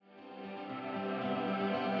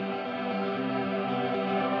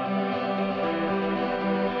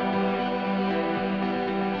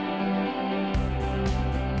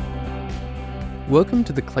Welcome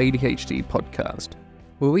to the Clay DHD podcast,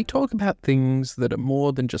 where we talk about things that are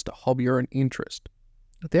more than just a hobby or an interest.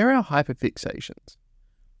 They're our hyperfixations.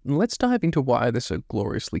 And let's dive into why they're so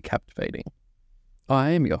gloriously captivating. I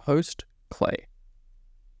am your host, Clay.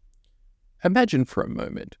 Imagine for a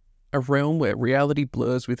moment a realm where reality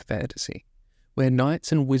blurs with fantasy, where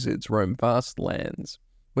knights and wizards roam vast lands,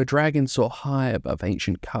 where dragons soar high above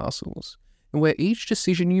ancient castles, and where each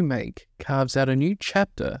decision you make carves out a new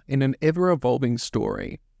chapter in an ever-evolving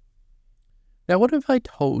story. Now, what if I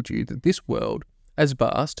told you that this world, as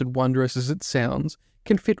vast and wondrous as it sounds,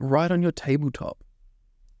 can fit right on your tabletop?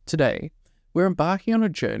 Today, we're embarking on a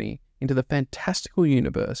journey into the fantastical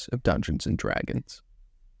universe of Dungeons & Dragons.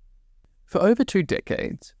 For over 2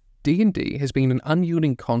 decades, D&D has been an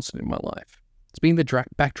unyielding constant in my life. It's been the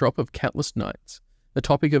backdrop of countless nights, the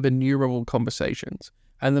topic of innumerable conversations,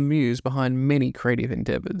 and the muse behind many creative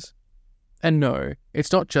endeavours. And no,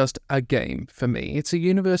 it's not just a game for me, it's a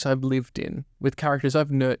universe I've lived in, with characters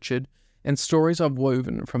I've nurtured, and stories I've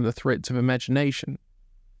woven from the threads of imagination.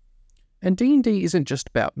 And D&D isn't just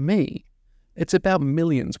about me, it's about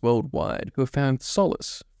millions worldwide who have found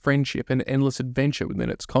solace, friendship, and endless adventure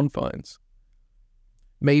within its confines.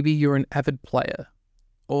 Maybe you're an avid player,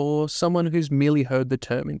 or someone who's merely heard the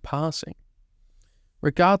term in passing.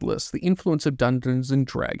 Regardless, the influence of Dungeons &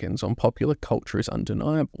 Dragons on popular culture is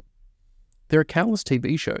undeniable. There are countless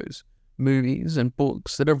TV shows, movies, and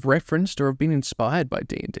books that have referenced or have been inspired by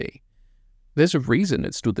D&D. There's a reason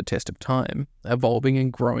it stood the test of time, evolving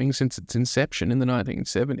and growing since its inception in the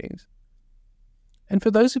 1970s. And for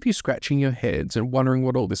those of you scratching your heads and wondering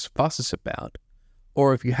what all this fuss is about,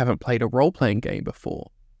 or if you haven't played a role-playing game before,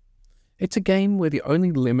 it's a game where the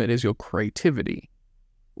only limit is your creativity.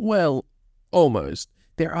 Well, almost.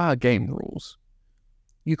 There are game rules.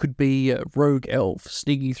 You could be a rogue elf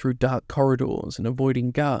sneaking through dark corridors and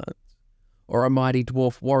avoiding guards, or a mighty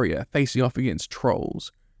dwarf warrior facing off against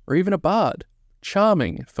trolls, or even a bard,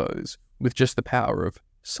 charming foes with just the power of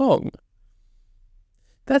song.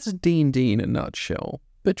 That's D&D in a nutshell,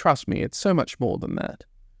 but trust me, it's so much more than that.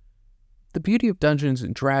 The beauty of Dungeons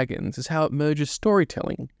 & Dragons is how it merges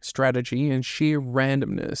storytelling, strategy, and sheer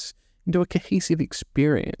randomness into a cohesive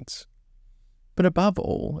experience. But above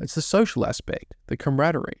all, it's the social aspect, the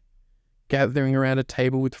camaraderie. Gathering around a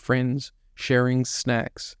table with friends, sharing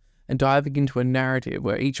snacks, and diving into a narrative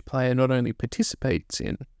where each player not only participates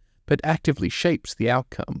in, but actively shapes the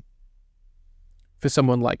outcome. For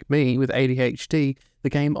someone like me with ADHD, the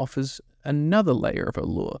game offers another layer of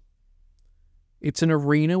allure. It's an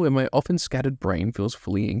arena where my often scattered brain feels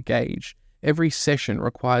fully engaged. Every session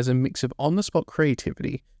requires a mix of on-the-spot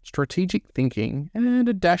creativity, strategic thinking, and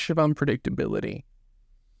a dash of unpredictability.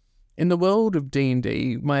 In the world of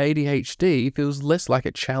D&D, my ADHD feels less like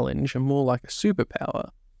a challenge and more like a superpower.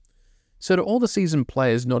 So to all the seasoned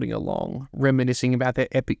players nodding along, reminiscing about their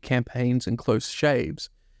epic campaigns and close shaves,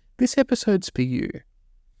 this episode's for you.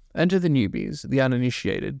 And to the newbies, the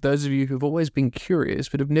uninitiated, those of you who've always been curious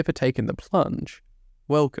but have never taken the plunge,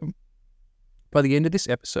 welcome. By the end of this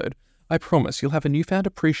episode, I promise you'll have a newfound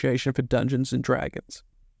appreciation for Dungeons & Dragons.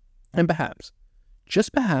 And perhaps,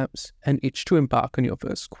 just perhaps, an itch to embark on your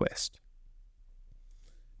first quest.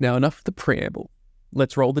 Now enough of the preamble.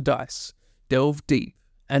 Let's roll the dice, delve deep,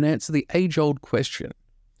 and answer the age-old question.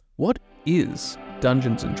 What is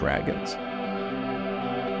Dungeons & Dragons?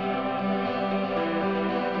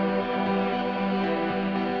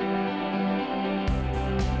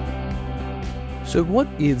 So what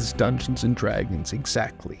is Dungeons & Dragons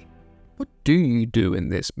exactly? What do you do in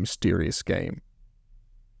this mysterious game?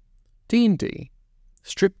 D&D,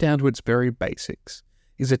 stripped down to its very basics,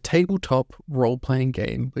 is a tabletop role-playing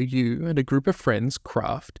game where you and a group of friends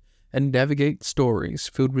craft and navigate stories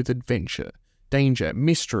filled with adventure, danger,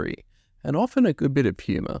 mystery, and often a good bit of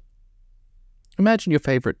humour. Imagine your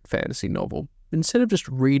favourite fantasy novel. Instead of just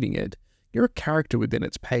reading it, you're a character within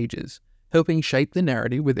its pages, helping shape the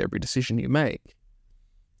narrative with every decision you make.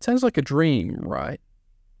 Sounds like a dream, right?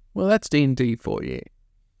 Well, that's D&D for you.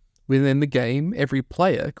 Within the game, every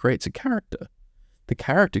player creates a character. The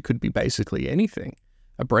character could be basically anything.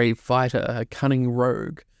 A brave fighter, a cunning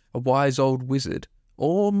rogue, a wise old wizard,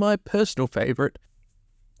 or my personal favourite,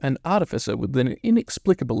 an artificer with an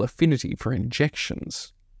inexplicable affinity for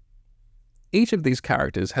injections. Each of these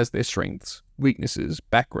characters has their strengths, weaknesses,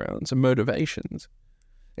 backgrounds, and motivations.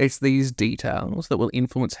 It's these details that will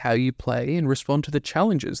influence how you play and respond to the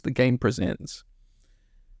challenges the game presents.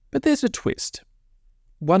 But there's a twist.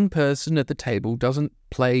 One person at the table doesn't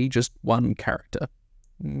play just one character.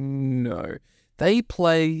 No. They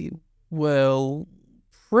play, well,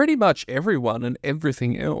 pretty much everyone and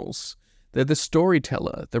everything else. They're the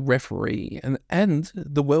storyteller, the referee, and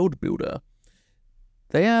the world builder.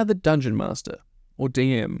 They are the Dungeon Master, or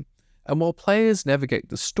DM, and while players navigate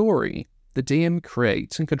the story, the DM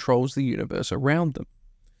creates and controls the universe around them.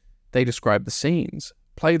 They describe the scenes,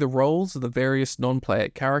 play the roles of the various non-player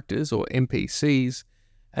characters, or NPCs,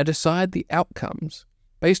 and decide the outcomes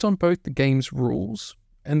based on both the game's rules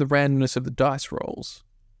and the randomness of the dice rolls.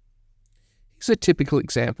 Here's a typical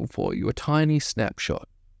example for you, a tiny snapshot.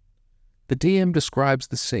 The DM describes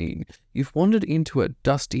the scene. You've wandered into a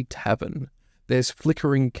dusty tavern. There's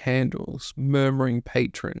flickering candles, murmuring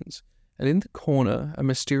patrons, and in the corner, a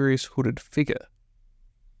mysterious hooded figure.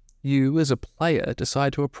 You, as a player,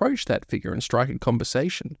 decide to approach that figure and strike a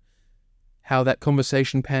conversation. How that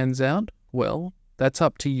conversation pans out? Well, that's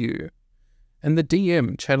up to you, and the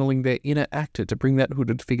DM channeling their inner actor to bring that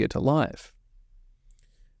hooded figure to life.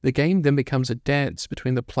 The game then becomes a dance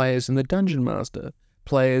between the players and the Dungeon Master.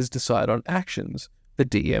 Players decide on actions, the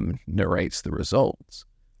DM narrates the results,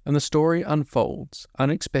 and the story unfolds,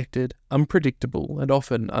 unexpected, unpredictable, and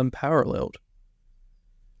often unparalleled.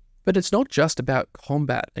 But it's not just about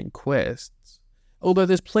combat and quests, although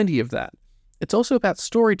there's plenty of that. It's also about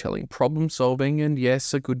storytelling, problem solving, and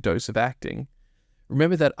yes, a good dose of acting.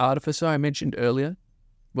 Remember that artificer I mentioned earlier?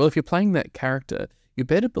 Well, if you're playing that character, you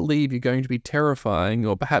better believe you're going to be terrifying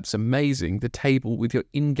or perhaps amazing the table with your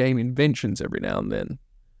in-game inventions every now and then.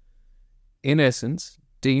 In essence,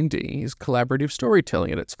 D&D is collaborative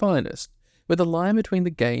storytelling at its finest, where the line between the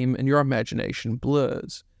game and your imagination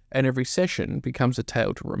blurs, and every session becomes a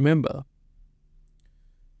tale to remember.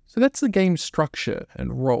 So that's the game's structure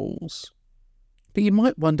and roles. But you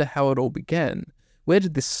might wonder how it all began. Where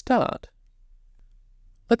did this start?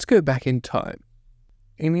 Let's go back in time.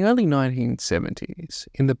 In the early 1970s,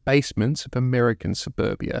 in the basements of American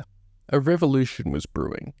suburbia, a revolution was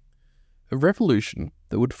brewing. A revolution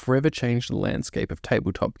that would forever change the landscape of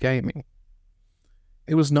tabletop gaming.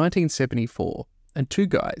 It was 1974, and two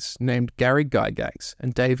guys named Gary Gygax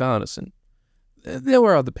and Dave Arneson. There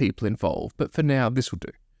were other people involved, but for now this will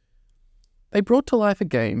do. They brought to life a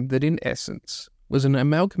game that in essence was an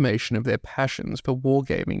amalgamation of their passions for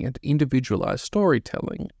wargaming and individualized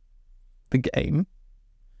storytelling. The game?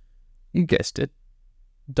 You guessed it,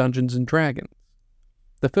 Dungeons & Dragons.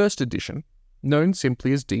 The first edition, known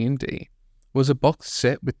simply as D&D, was a box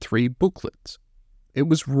set with 3 booklets. It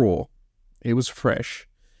was raw, it was fresh,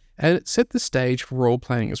 and it set the stage for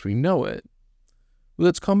role-playing as we know it. With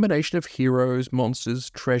its combination of heroes, monsters,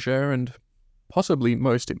 treasure, and possibly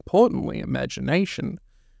most importantly, imagination,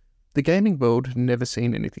 the gaming world had never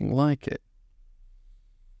seen anything like it.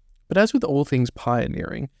 But as with all things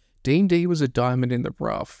pioneering, D&D was a diamond in the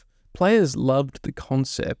rough. Players loved the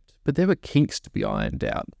concept, but there were kinks to be ironed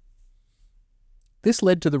out. This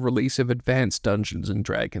led to the release of Advanced Dungeons &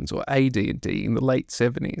 Dragons, or AD&D, in the late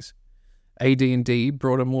 70s. AD&D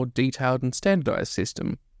brought a more detailed and standardized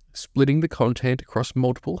system, splitting the content across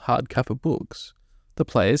multiple hardcover books, the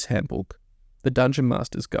Player's Handbook, the Dungeon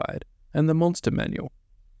Master's Guide, and the Monster Manual.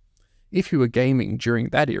 If you were gaming during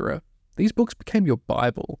that era, these books became your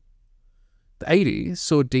Bible. The 80s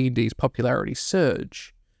saw D&D's popularity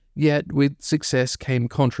surge, yet with success came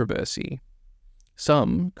controversy.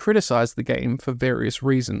 Some criticized the game for various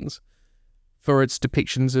reasons, for its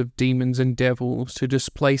depictions of demons and devils, to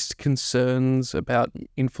displaced concerns about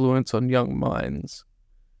influence on young minds.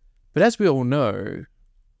 But as we all know,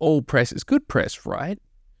 all press is good press, right?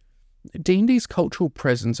 D&D's cultural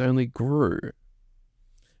presence only grew.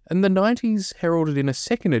 And the 90s heralded in a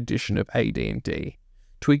second edition of AD&D,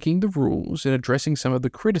 tweaking the rules and addressing some of the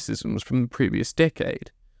criticisms from the previous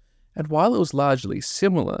decade. And while it was largely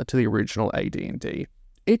similar to the original AD&D,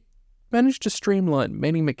 it managed to streamline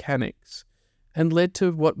many mechanics and led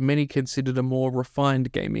to what many considered a more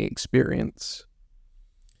refined gaming experience.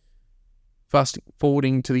 Fast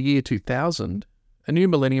forwarding to the year 2000, a new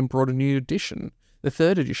millennium brought a new edition. The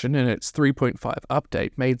third edition and its 3.5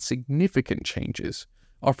 update made significant changes,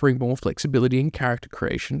 offering more flexibility in character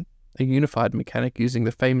creation, a unified mechanic using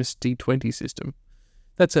the famous D20 system.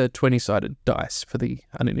 That's a 20-sided dice for the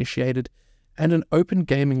uninitiated, and an open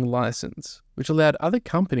gaming license, which allowed other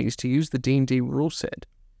companies to use the D&D rule set.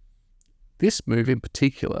 This move in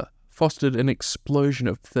particular fostered an explosion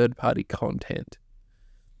of third-party content.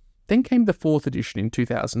 Then came the 4th edition in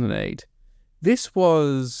 2008. This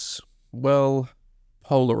was, well,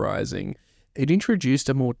 polarizing. It introduced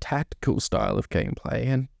a more tactical style of gameplay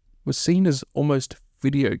and was seen as almost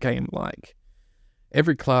video game-like.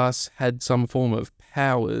 Every class had some form of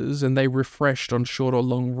powers, and they refreshed on short or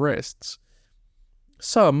long rests.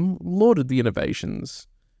 Some lauded the innovations.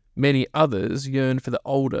 Many others yearned for the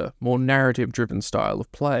older, more narrative-driven style of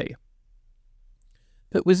play.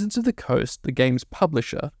 But Wizards of the Coast, the game's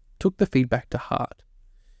publisher, took the feedback to heart.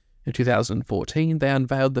 In 2014, they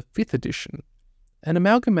unveiled the 5th edition, an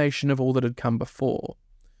amalgamation of all that had come before.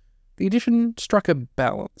 The edition struck a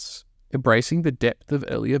balance, embracing the depth of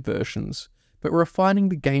earlier versions, but refining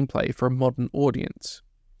the gameplay for a modern audience.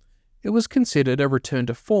 It was considered a return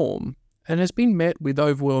to form, and has been met with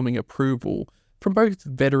overwhelming approval from both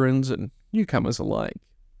veterans and newcomers alike.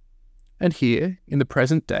 And here, in the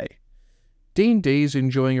present day, D&D is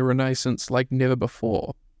enjoying a renaissance like never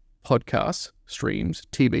before. Podcasts, streams,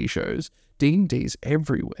 TV shows, D&D's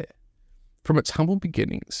everywhere. From its humble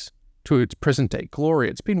beginnings to its present-day glory,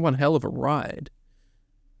 it's been one hell of a ride.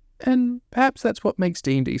 And perhaps that's what makes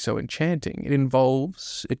D&D so enchanting. It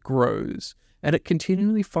evolves, it grows, and it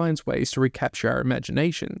continually finds ways to recapture our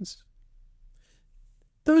imaginations.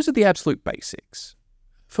 Those are the absolute basics.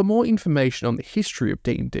 For more information on the history of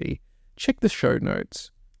D&D, check the show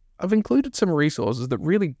notes. I've included some resources that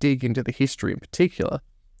really dig into the history in particular.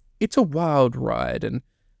 It's a wild ride, and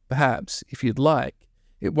perhaps, if you'd like,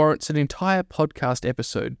 it warrants an entire podcast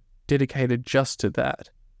episode dedicated just to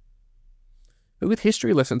that. But with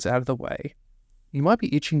history lessons out of the way, you might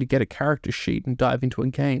be itching to get a character sheet and dive into a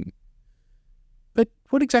game. But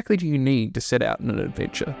what exactly do you need to set out on an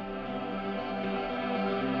adventure?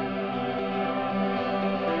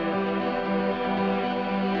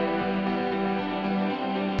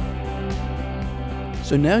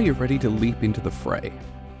 So now you're ready to leap into the fray.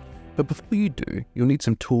 But before you do, you'll need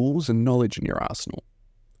some tools and knowledge in your arsenal.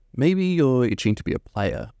 Maybe you're itching to be a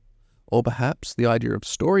player, or perhaps the idea of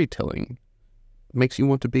storytelling makes you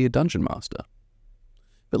want to be a dungeon master.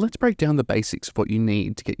 But let's break down the basics of what you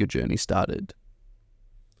need to get your journey started.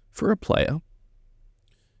 For a player,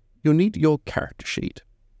 you'll need your character sheet.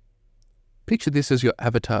 Picture this as your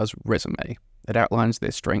avatar's resume. It outlines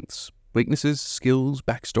their strengths, weaknesses, skills,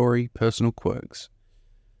 backstory, personal quirks.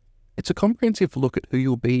 It's a comprehensive look at who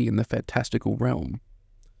you'll be in the fantastical realm.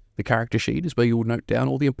 The character sheet is where you will note down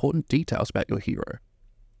all the important details about your hero.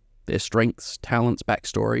 Their strengths, talents,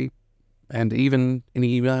 backstory, and even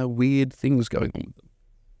any weird things going on with them.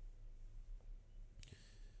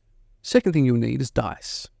 Second thing you'll need is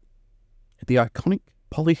dice. The iconic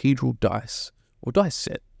polyhedral dice, or dice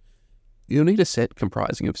set. You'll need a set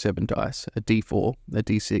comprising of 7 dice, a d4, a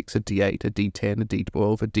d6, a d8, a d10, a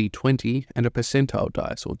d12, a d20, and a percentile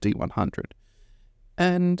dice, or d100.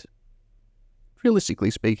 And,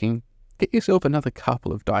 realistically speaking, get yourself another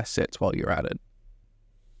couple of dice sets while you're at it.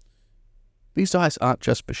 These dice aren't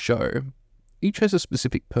just for show. Each has a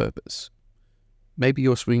specific purpose. Maybe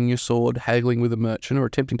you're swinging your sword, haggling with a merchant, or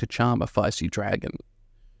attempting to charm a feisty dragon.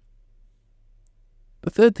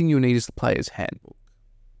 The third thing you'll need is the player's handbook.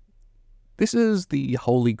 This is the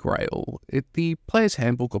holy grail. The Player's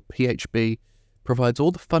Handbook, or PHB, provides all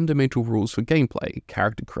the fundamental rules for gameplay,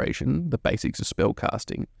 character creation, the basics of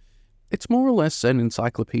spellcasting. It's more or less an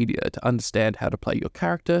encyclopedia to understand how to play your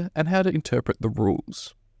character and how to interpret the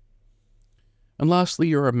rules. And lastly,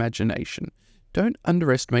 your imagination. Don't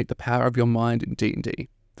underestimate the power of your mind in D&D.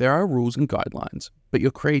 There are rules and guidelines, but your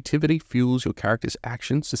creativity fuels your character's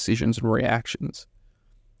actions, decisions, and reactions.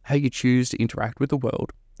 How you choose to interact with the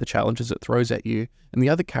world, the challenges it throws at you, and the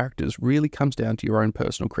other characters really comes down to your own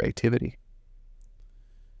personal creativity.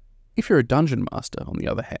 If you're a dungeon master, on the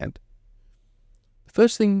other hand, the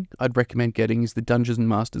first thing I'd recommend getting is the Dungeon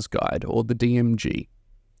Master's Guide, or the DMG.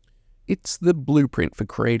 It's the blueprint for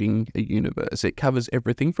creating a universe. It covers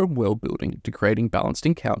everything from world building to creating balanced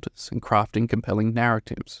encounters and crafting compelling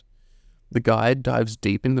narratives. The guide dives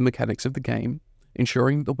deep in the mechanics of the game,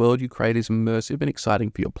 ensuring the world you create is immersive and exciting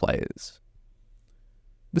for your players.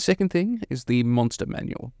 The second thing is the Monster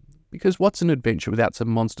Manual, because what's an adventure without some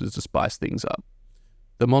monsters to spice things up?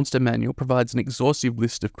 The Monster Manual provides an exhaustive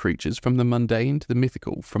list of creatures from the mundane to the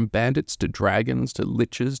mythical, from bandits to dragons to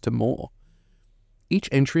liches to more. Each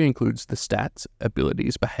entry includes the stats,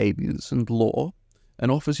 abilities, behaviours, and lore, and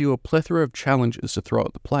offers you a plethora of challenges to throw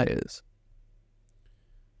at the players.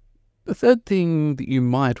 The third thing that you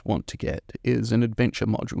might want to get is an adventure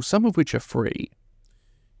module, some of which are free.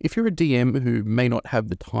 If you're a DM who may not have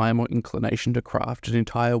the time or inclination to craft an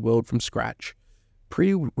entire world from scratch,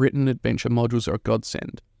 pre-written adventure modules are a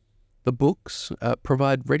godsend. The books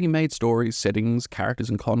provide ready-made stories, settings, characters,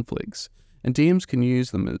 and conflicts, and DMs can use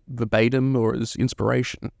them verbatim or as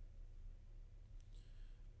inspiration.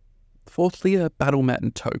 Fourthly, battle mat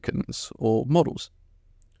and tokens, or models.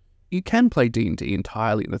 You can play D&D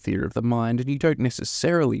entirely in the theatre of the mind, and you don't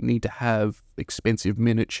necessarily need to have expensive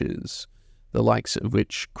miniatures, the likes of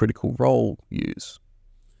which Critical Role use.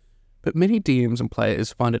 But many DMs and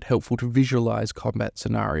players find it helpful to visualise combat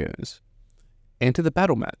scenarios. Enter the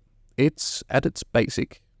battle mat. It's, at its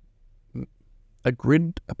basic, a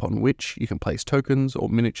grid upon which you can place tokens or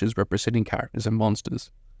miniatures representing characters and monsters.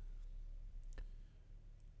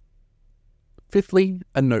 Fifthly,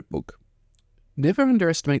 a notebook. Never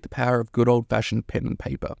underestimate the power of good old-fashioned pen and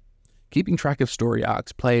paper. Keeping track of story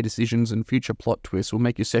arcs, player decisions, and future plot twists will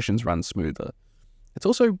make your sessions run smoother. It's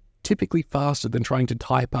also typically faster than trying to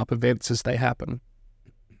type up events as they happen.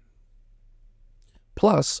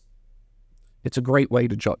 Plus, it's a great way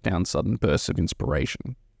to jot down sudden bursts of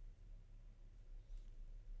inspiration.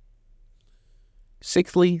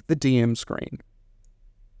 Sixthly, the DM screen.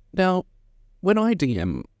 Now, when I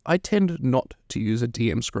DM, I tend not to use a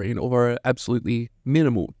DM screen or an absolutely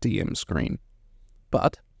minimal DM screen.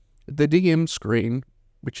 But the DM screen,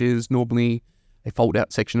 which is normally a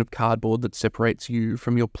fold-out section of cardboard that separates you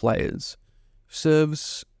from your players,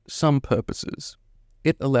 serves some purposes.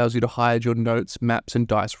 It allows you to hide your notes, maps, and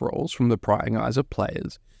dice rolls from the prying eyes of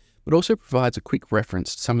players, but also provides a quick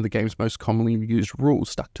reference to some of the game's most commonly used rules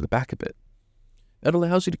stuck to the back of it. It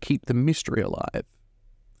allows you to keep the mystery alive.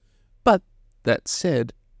 But that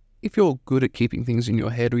said, if you're good at keeping things in your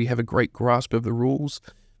head or you have a great grasp of the rules,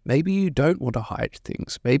 maybe you don't want to hide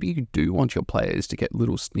things. Maybe you do want your players to get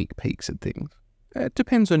little sneak peeks at things. It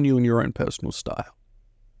depends on you and your own personal style.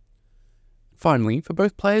 Finally, for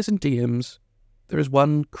both players and DMs, there is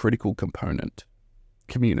one critical component: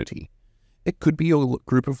 community. It could be your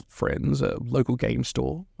group of friends, a local game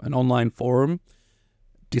store, an online forum,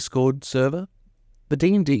 Discord server. The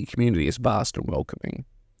D&D community is vast and welcoming.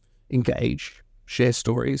 Engage, share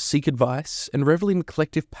stories, seek advice, and revel in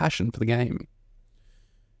collective passion for the game.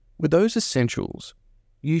 With those essentials,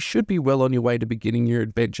 you should be well on your way to beginning your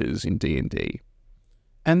adventures in D&D.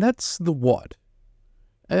 And that's the what.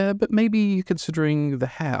 But maybe you're considering the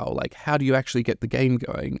how, like how do you actually get the game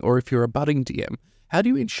going? Or if you're a budding DM, how do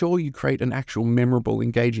you ensure you create an actual memorable,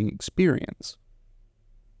 engaging experience?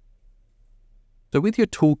 So with your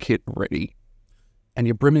toolkit ready, and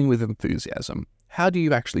you're brimming with enthusiasm, how do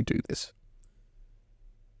you actually do this?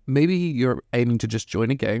 Maybe you're aiming to just join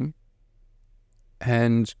a game,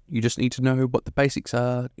 and you just need to know what the basics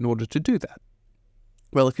are in order to do that.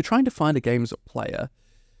 Well, if you're trying to find a game as a player,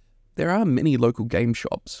 there are many local game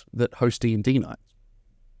shops that host D&D nights.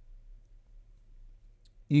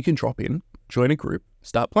 You can drop in, join a group,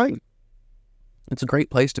 start playing. It's a great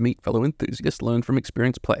place to meet fellow enthusiasts, learn from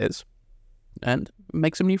experienced players, and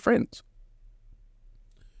make some new friends.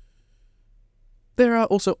 There are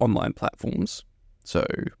also online platforms, so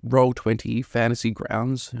Roll20, Fantasy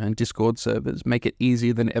Grounds, and Discord servers make it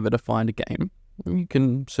easier than ever to find a game. You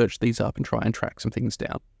can search these up and try and track some things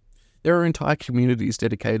down. There are entire communities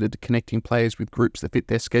dedicated to connecting players with groups that fit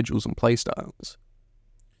their schedules and playstyles.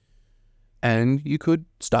 And you could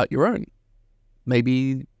start your own.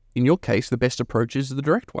 Maybe, in your case, the best approach is the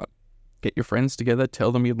direct one. Get your friends together,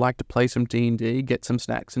 tell them you'd like to play some D&D, get some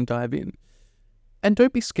snacks and dive in. And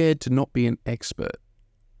don't be scared to not be an expert.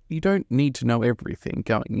 You don't need to know everything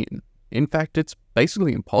going in. In fact, it's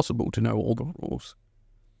basically impossible to know all the rules.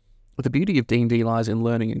 But the beauty of D&D lies in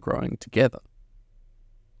learning and growing together.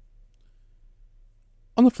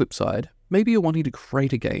 On the flip side, maybe you're wanting to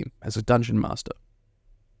create a game as a dungeon master.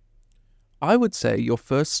 I would say your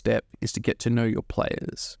first step is to get to know your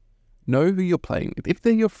players. Know who you're playing with. If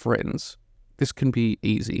they're your friends, this can be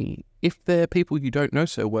easy. If they're people you don't know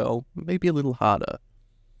so well, maybe a little harder.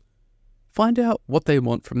 Find out what they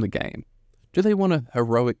want from the game. Do they want a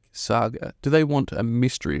heroic saga? Do they want a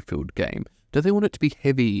mystery-filled game? Do they want it to be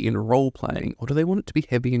heavy in role-playing, or do they want it to be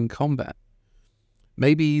heavy in combat?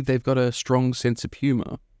 Maybe they've got a strong sense of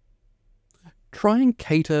humour. Try and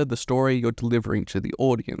cater the story you're delivering to the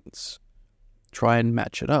audience. Try and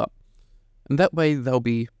match it up. And that way they'll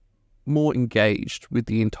be more engaged with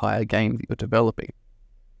the entire game that you're developing.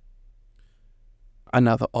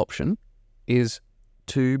 Another option is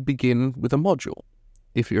to begin with a module.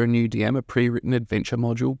 If you're a new DM, a pre-written adventure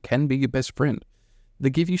module can be your best friend. They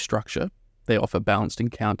give you structure, they offer balanced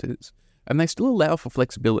encounters, and they still allow for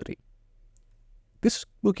flexibility. This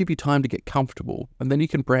will give you time to get comfortable, and then you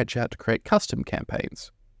can branch out to create custom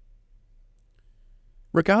campaigns.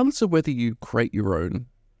 Regardless of whether you create your own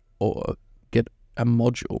or get a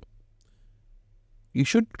module, you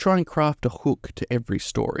should try and craft a hook to every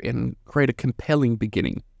story and create a compelling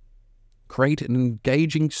beginning. Create an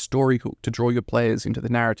engaging story hook to draw your players into the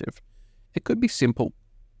narrative. It could be simple,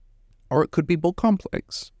 or it could be more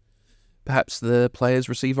complex. Perhaps the players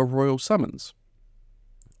receive a royal summons,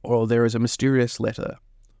 or there is a mysterious letter,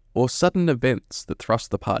 or sudden events that thrust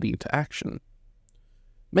the party into action.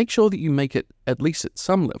 Make sure that you make it, at least at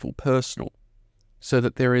some level, personal, so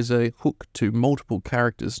that there is a hook to multiple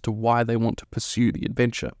characters to why they want to pursue the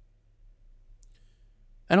adventure.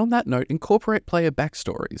 And on that note, incorporate player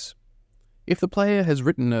backstories. If the player has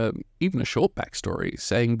written even a short backstory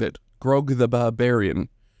saying that Grog the Barbarian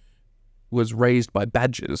was raised by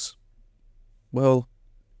badgers, well,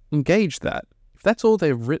 engage that. If that's all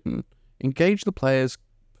they've written, engage the player's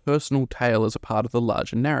personal tale as a part of the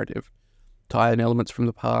larger narrative. Tie in elements from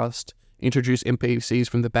the past, introduce NPCs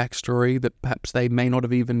from the backstory that perhaps they may not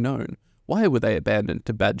have even known. Why were they abandoned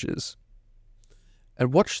to badgers?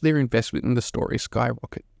 And watch their investment in the story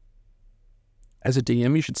skyrocket. As a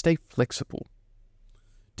DM, you should stay flexible.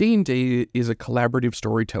 D&D is a collaborative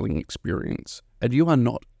storytelling experience, and you are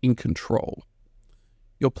not in control.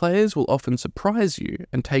 Your players will often surprise you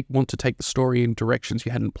and want to take the story in directions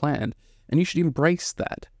you hadn't planned, and you should embrace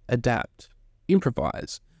that, adapt,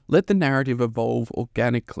 improvise, let the narrative evolve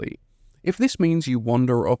organically. If this means you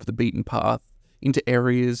wander off the beaten path into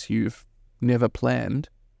areas you've never planned,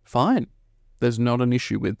 fine. There's not an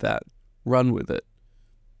issue with that. Run with it.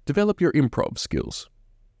 Develop your improv skills.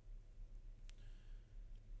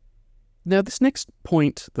 Now, this next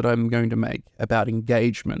point that I'm going to make about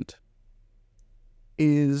engagement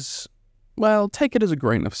is, well, take it as a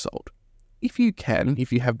grain of salt. If you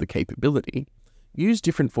have the capability, use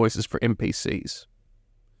different voices for NPCs.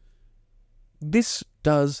 This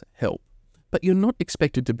does help, but you're not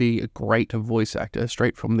expected to be a great voice actor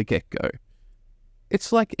straight from the get-go.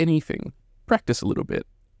 It's like anything. Practice a little bit.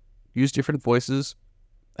 Use different voices,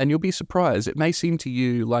 and you'll be surprised. It may seem to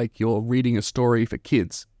you like you're reading a story for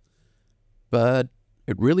kids, but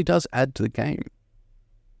it really does add to the game.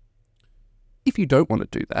 If you don't want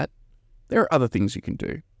to do that, there are other things you can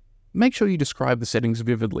do. Make sure you describe the settings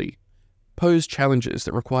vividly. Pose challenges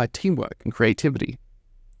that require teamwork and creativity.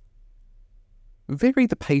 Vary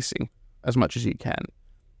the pacing as much as you can.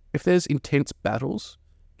 If there's intense battles,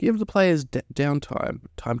 give the players downtime,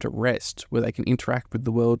 time to rest, where they can interact with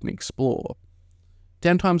the world and explore.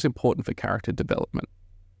 Downtime's important for character development.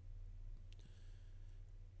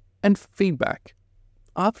 And feedback.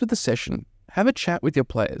 After the session, have a chat with your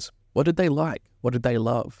players. What did they like? What did they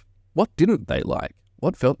love? What didn't they like?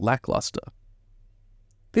 What felt lackluster?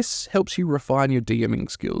 This helps you refine your DMing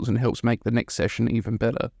skills and helps make the next session even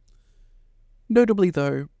better. Notably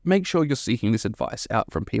though, make sure you're seeking this advice out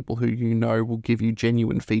from people who you know will give you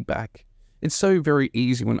genuine feedback. It's so very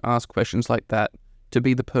easy when asked questions like that to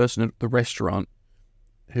be the person at the restaurant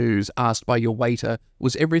who's asked by your waiter,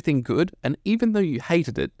 was everything good? And even though you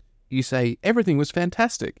hated it, you say, everything was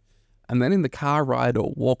fantastic. And then in the car ride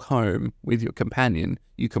or walk home with your companion,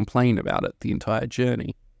 you complain about it the entire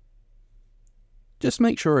journey. Just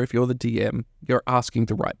make sure if you're the DM, you're asking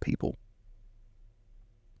the right people.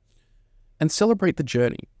 And celebrate the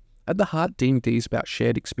journey. At the heart, D&D is about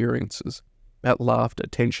shared experiences, about laughter,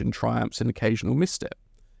 tension, triumphs, and occasional misstep.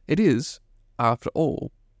 It is, after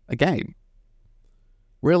all, a game.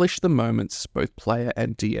 Relish the moments, both player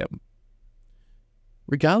and DM.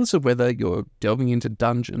 Regardless of whether you're delving into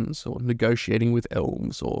dungeons or negotiating with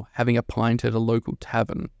elves or having a pint at a local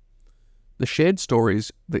tavern, the shared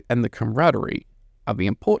stories and the camaraderie are the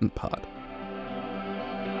important part.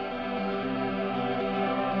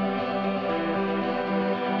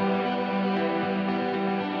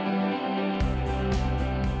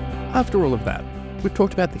 After all of that, we've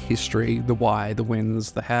talked about the history, the why, the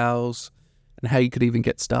whens, the hows, and how you could even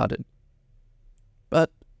get started. But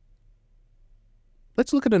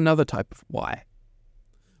let's look at another type of why.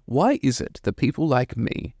 Why is it that people like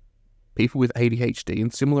me, people with ADHD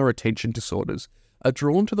and similar attention disorders, are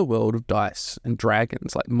drawn to the world of dice and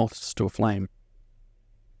dragons like moths to a flame?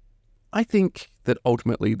 I think that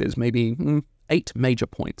ultimately there's maybe 8 major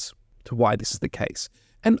points to why this is the case.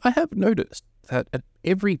 And I have noticed that at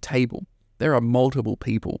every table, there are multiple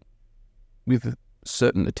people with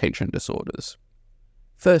certain attention disorders.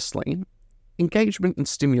 Firstly, engagement and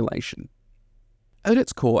stimulation. At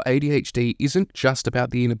its core, ADHD isn't just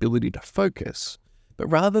about the inability to focus, but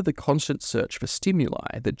rather the constant search for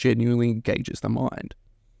stimuli that genuinely engages the mind.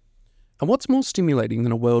 And what's more stimulating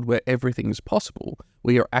than a world where everything is possible,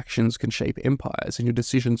 where your actions can shape empires and your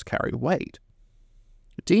decisions carry weight?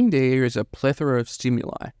 D&D is a plethora of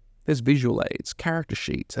stimuli. There's visual aids, character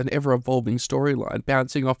sheets, an ever-evolving storyline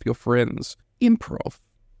bouncing off your friends. Improv.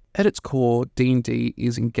 At its core, D&D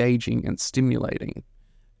is engaging and stimulating,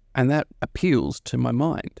 and that appeals to my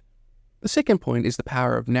mind. The second point is the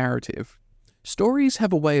power of narrative. Stories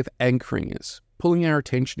have a way of anchoring us, pulling our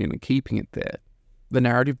attention in and keeping it there. The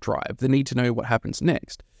narrative drive, the need to know what happens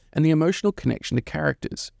next, and the emotional connection to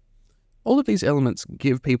characters. All of these elements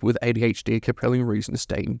give people with ADHD a compelling reason to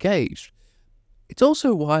stay engaged. It's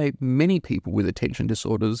also why many people with attention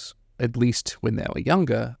disorders, at least when they were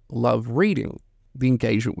younger, love reading. The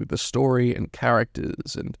engagement with the story and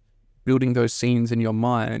characters and building those scenes in your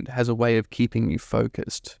mind has a way of keeping you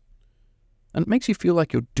focused. And it makes you feel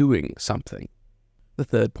like you're doing something. The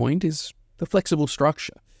third point is the flexible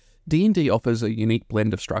structure. D&D offers a unique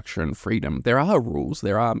blend of structure and freedom. There are rules,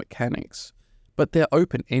 there are mechanics, but they're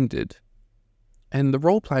open-ended. And the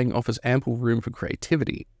role-playing offers ample room for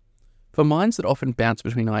creativity. For minds that often bounce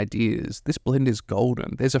between ideas, this blend is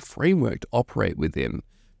golden. There's a framework to operate within,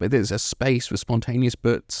 but there's a space for spontaneous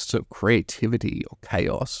bursts of creativity or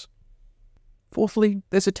chaos. Fourthly,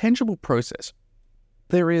 there's a tangible process.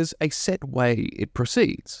 There is a set way it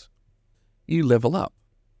proceeds. You level up,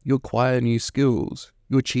 you acquire new skills,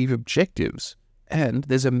 you achieve objectives, and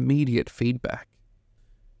there's immediate feedback.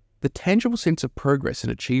 The tangible sense of progress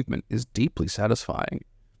and achievement is deeply satisfying,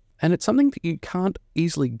 and it's something that you can't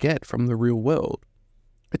easily get from the real world.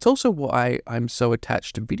 It's also why I'm so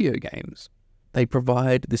attached to video games. They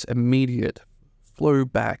provide this immediate flow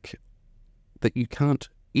back that you can't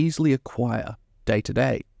easily acquire day to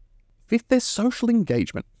day. Fifth, there's social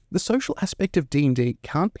engagement. The social aspect of D&D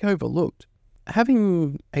can't be overlooked.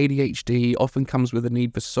 Having ADHD often comes with a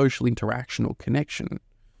need for social interaction or connection.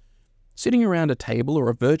 Sitting around a table or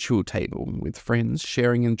a virtual table with friends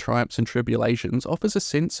sharing in triumphs and tribulations offers a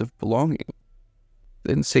sense of belonging.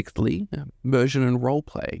 Then sixthly, immersion and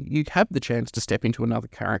roleplay. You have the chance to step into another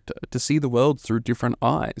character, to see the world through different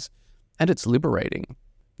eyes, and it's liberating.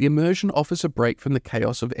 The immersion offers a break from the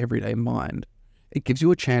chaos of everyday mind. It gives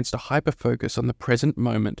you a chance to hyper-focus on the present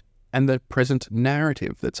moment and the present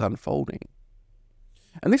narrative that's unfolding.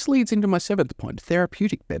 And this leads into my seventh point,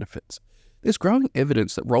 therapeutic benefits. There's growing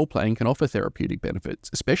evidence that role-playing can offer therapeutic benefits,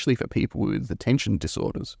 especially for people with attention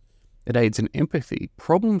disorders. It aids in empathy,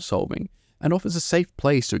 problem-solving, and offers a safe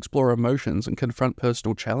place to explore emotions and confront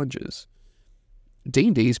personal challenges.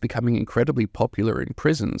 D&D is becoming incredibly popular in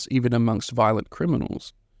prisons, even amongst violent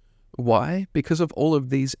criminals. Why? Because of all of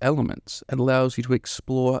these elements. It allows you to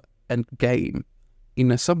explore and game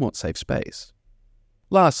in a somewhat safe space.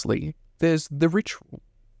 Lastly, there's the ritual.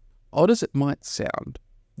 Odd as it might sound,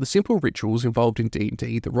 the simple rituals involved in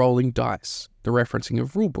D&D, the rolling dice, the referencing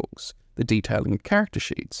of rulebooks, the detailing of character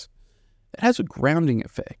sheets, it has a grounding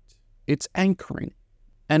effect. It's anchoring.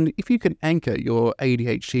 And if you can anchor your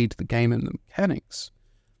ADHD to the game and the mechanics,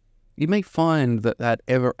 you may find that that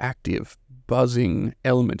ever-active, buzzing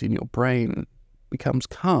element in your brain becomes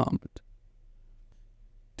calmed.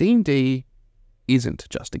 D&D isn't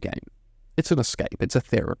just a game. It's an escape, it's a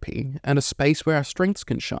therapy, and a space where our strengths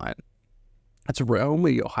can shine. It's a realm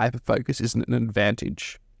where your hyper-focus isn't an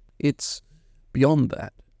advantage. It's beyond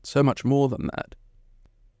that, so much more than that.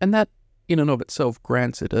 And that, in and of itself,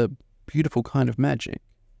 grants it a beautiful kind of magic.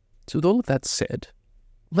 So with all of that said,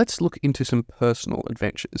 let's look into some personal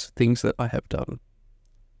adventures, things that I have done.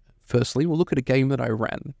 Firstly, we'll look at a game that I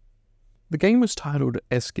ran. The game was titled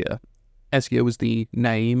Eskia. Eskia was the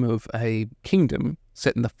name of a kingdom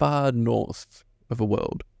set in the far north of a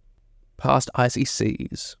world. Past icy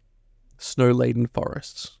seas, snow-laden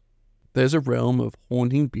forests, there's a realm of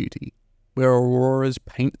haunting beauty where auroras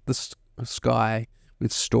paint the sky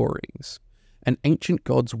with stories, and ancient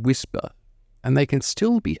gods whisper, and they can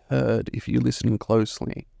still be heard if you listen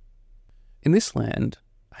closely. In this land,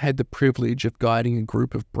 I had the privilege of guiding a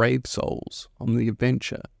group of brave souls on the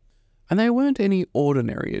adventure, and they weren't any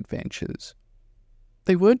ordinary adventures.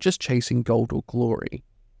 They weren't just chasing gold or glory.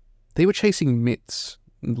 They were chasing myths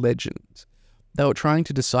and legends. They were trying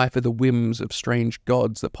to decipher the whims of strange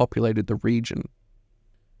gods that populated the region.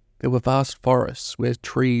 There were vast forests where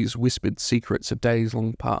trees whispered secrets of days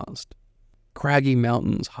long past. Craggy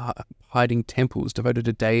mountains hiding temples devoted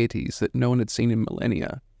to deities that no one had seen in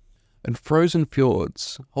millennia. And frozen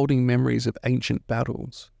fjords holding memories of ancient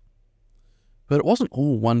battles. But it wasn't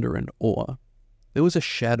all wonder and awe. There was a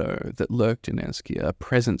shadow that lurked in Eskia, a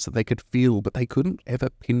presence that they could feel but they couldn't ever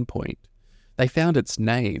pinpoint. They found its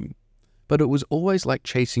name, but it was always like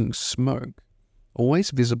chasing smoke,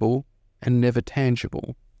 always visible and never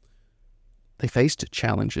tangible. They faced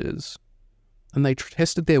challenges, and they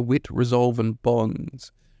tested their wit, resolve and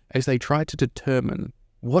bonds as they tried to determine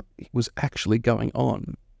what was actually going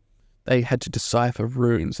on. They had to decipher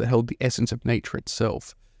runes that held the essence of nature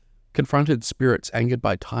itself, confronted spirits angered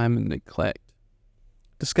by time and neglect,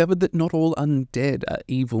 discovered that not all undead are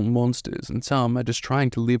evil monsters and some are just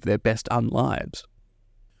trying to live their best unlives.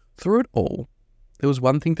 Through it all, there was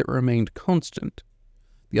one thing that remained constant,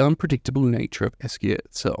 the unpredictable nature of Eskia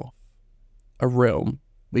itself. A realm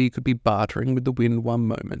where you could be bartering with the wind one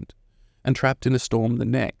moment and trapped in a storm the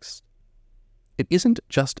next. It isn't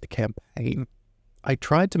just a campaign. I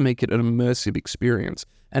tried to make it an immersive experience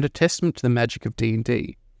and a testament to the magic of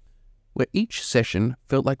D&D. where each session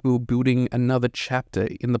felt like we were building another chapter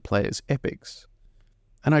in the player's epics.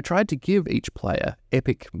 And I tried to give each player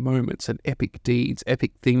epic moments and epic deeds,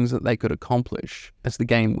 epic things that they could accomplish as the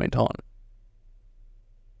game went on.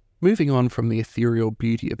 Moving on from the ethereal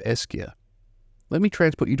beauty of Eskia, let me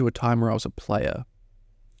transport you to a time where I was a player.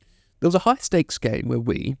 There was a high-stakes game where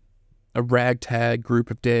we, a ragtag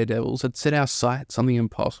group of daredevils, had set our sights on the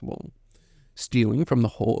impossible, stealing from the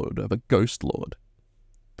hoard of a Ghost Lord.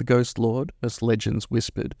 The Ghost Lord, as legends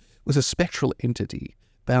whispered, was a spectral entity,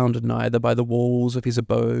 bound neither by the walls of his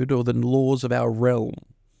abode or the laws of our realm.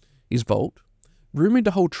 His vault, rumoured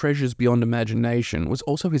to hold treasures beyond imagination, was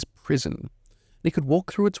also his prison, and he could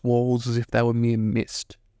walk through its walls as if they were mere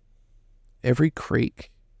mist. Every creak,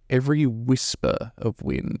 every whisper of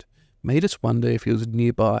wind made us wonder if he was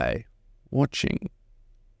nearby, watching,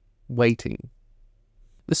 waiting.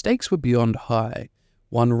 The stakes were beyond high.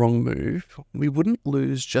 One wrong move, we wouldn't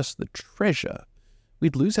lose just the treasure,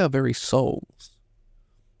 we'd lose our very souls.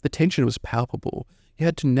 The tension was palpable. You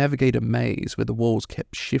had to navigate a maze where the walls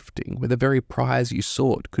kept shifting, where the very prize you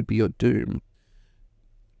sought could be your doom.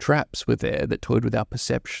 Traps were there that toyed with our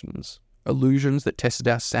perceptions, illusions that tested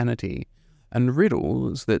our sanity, and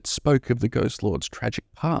riddles that spoke of the Ghost Lord's tragic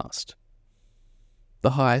past. The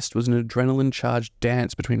heist was an adrenaline-charged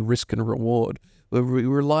dance between risk and reward, where we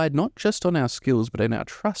relied not just on our skills but on our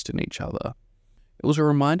trust in each other. It was a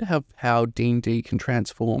reminder of how D&D can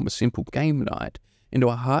transform a simple game night into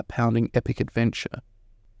a heart-pounding epic adventure.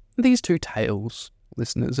 These two tales,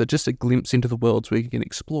 listeners, are just a glimpse into the worlds we can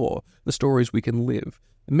explore, the stories we can live,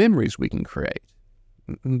 the memories we can create,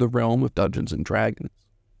 the realm of Dungeons & Dragons.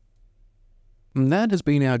 And that has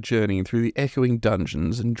been our journey through the echoing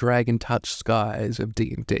dungeons and dragon-touched skies of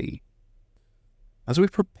D&D. As we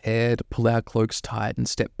prepare to pull our cloaks tight and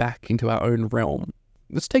step back into our own realm,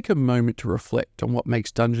 let's take a moment to reflect on what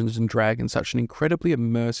makes Dungeons & Dragons such an incredibly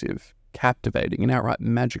immersive, captivating, and outright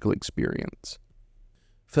magical experience.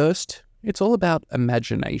 First, it's all about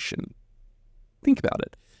imagination. Think about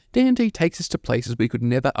it. D&D takes us to places we could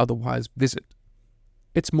never otherwise visit.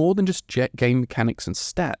 It's more than just game mechanics and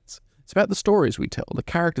stats. It's about the stories we tell, the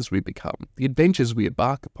characters we become, the adventures we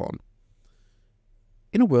embark upon.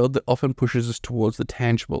 In a world that often pushes us towards the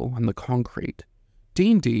tangible and the concrete,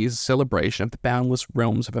 D&D is a celebration of the boundless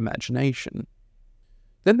realms of imagination.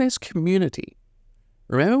 Then there's community.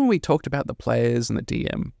 Remember when we talked about the players and the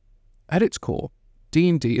DM? At its core,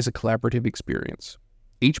 D&D is a collaborative experience.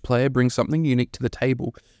 Each player brings something unique to the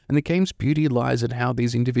table, and the game's beauty lies in how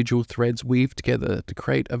these individual threads weave together to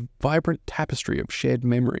create a vibrant tapestry of shared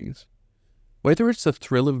memories. Whether it's the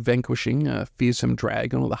thrill of vanquishing a fearsome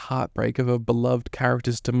dragon or the heartbreak of a beloved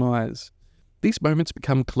character's demise, these moments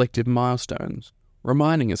become collective milestones,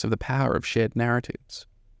 reminding us of the power of shared narratives.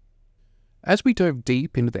 As we dove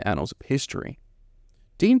deep into the annals of history,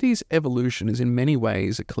 D&D's evolution is in many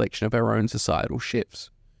ways a collection of our own societal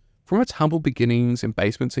shifts. From its humble beginnings in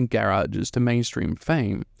basements and garages to mainstream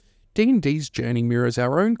fame, D&D's journey mirrors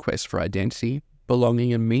our own quest for identity,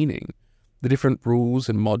 belonging and meaning. The different rules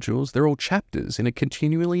and modules, they're all chapters in a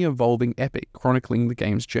continually evolving epic chronicling the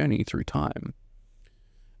game's journey through time.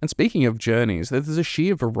 And speaking of journeys, there's a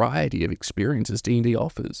sheer variety of experiences D&D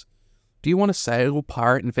offers. Do you want to sail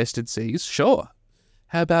pirate-infested seas? Sure.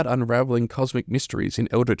 How about unraveling cosmic mysteries in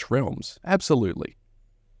eldritch realms? Absolutely.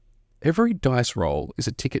 Every dice roll is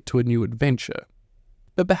a ticket to a new adventure.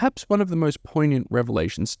 But perhaps one of the most poignant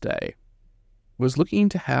revelations today was looking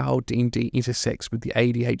into how D&D intersects with the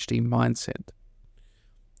ADHD mindset.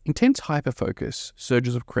 Intense hyperfocus,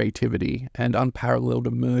 surges of creativity, and unparalleled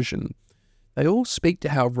immersion, they all speak to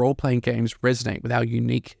how role-playing games resonate with our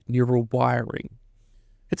unique neural wiring.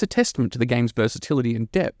 It's a testament to the game's versatility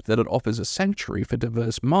and depth that it offers a sanctuary for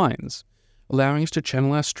diverse minds, allowing us to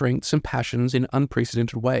channel our strengths and passions in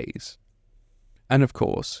unprecedented ways. And of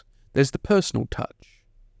course, there's the personal touch.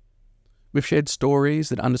 We've shared stories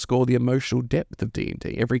that underscore the emotional depth of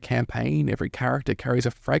D&D. Every campaign, every character carries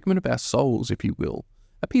a fragment of our souls, if you will,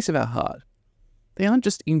 a piece of our heart. They aren't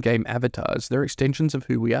just in-game avatars, they're extensions of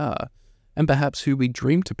who we are, and perhaps who we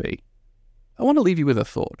dream to be. I want to leave you with a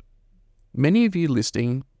thought. Many of you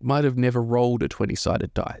listening might have never rolled a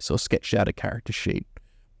 20-sided dice or sketched out a character sheet,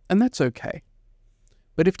 and that's okay.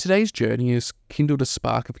 But if today's journey has kindled a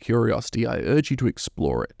spark of curiosity, I urge you to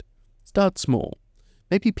explore it. Start small.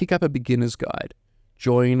 Maybe pick up a beginner's guide,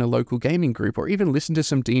 join a local gaming group, or even listen to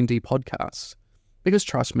some D&D podcasts. Because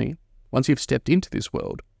trust me, once you've stepped into this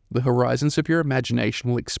world, the horizons of your imagination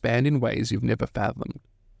will expand in ways you've never fathomed.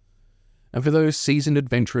 And for those seasoned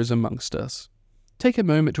adventurers amongst us, take a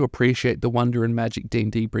moment to appreciate the wonder and magic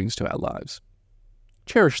D&D brings to our lives.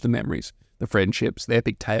 Cherish the memories, the friendships, the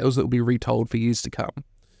epic tales that will be retold for years to come.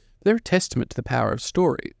 They're a testament to the power of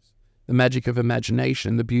stories, the magic of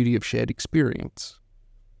imagination, the beauty of shared experience.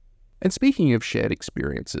 And speaking of shared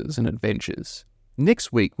experiences and adventures,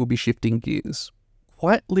 next week we'll be shifting gears,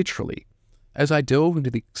 quite literally, as I delve into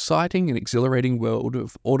the exciting and exhilarating world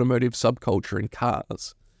of automotive subculture and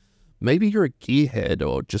cars. Maybe you're a gearhead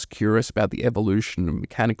or just curious about the evolution of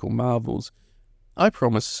mechanical marvels. I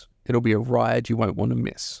promise it'll be a ride you won't want to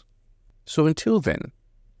miss. So until then,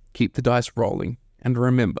 keep the dice rolling, and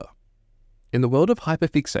remember, in the world of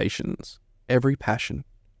hyperfixations, every passion,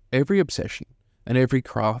 every obsession, and every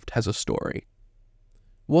craft has a story.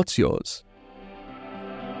 What's yours?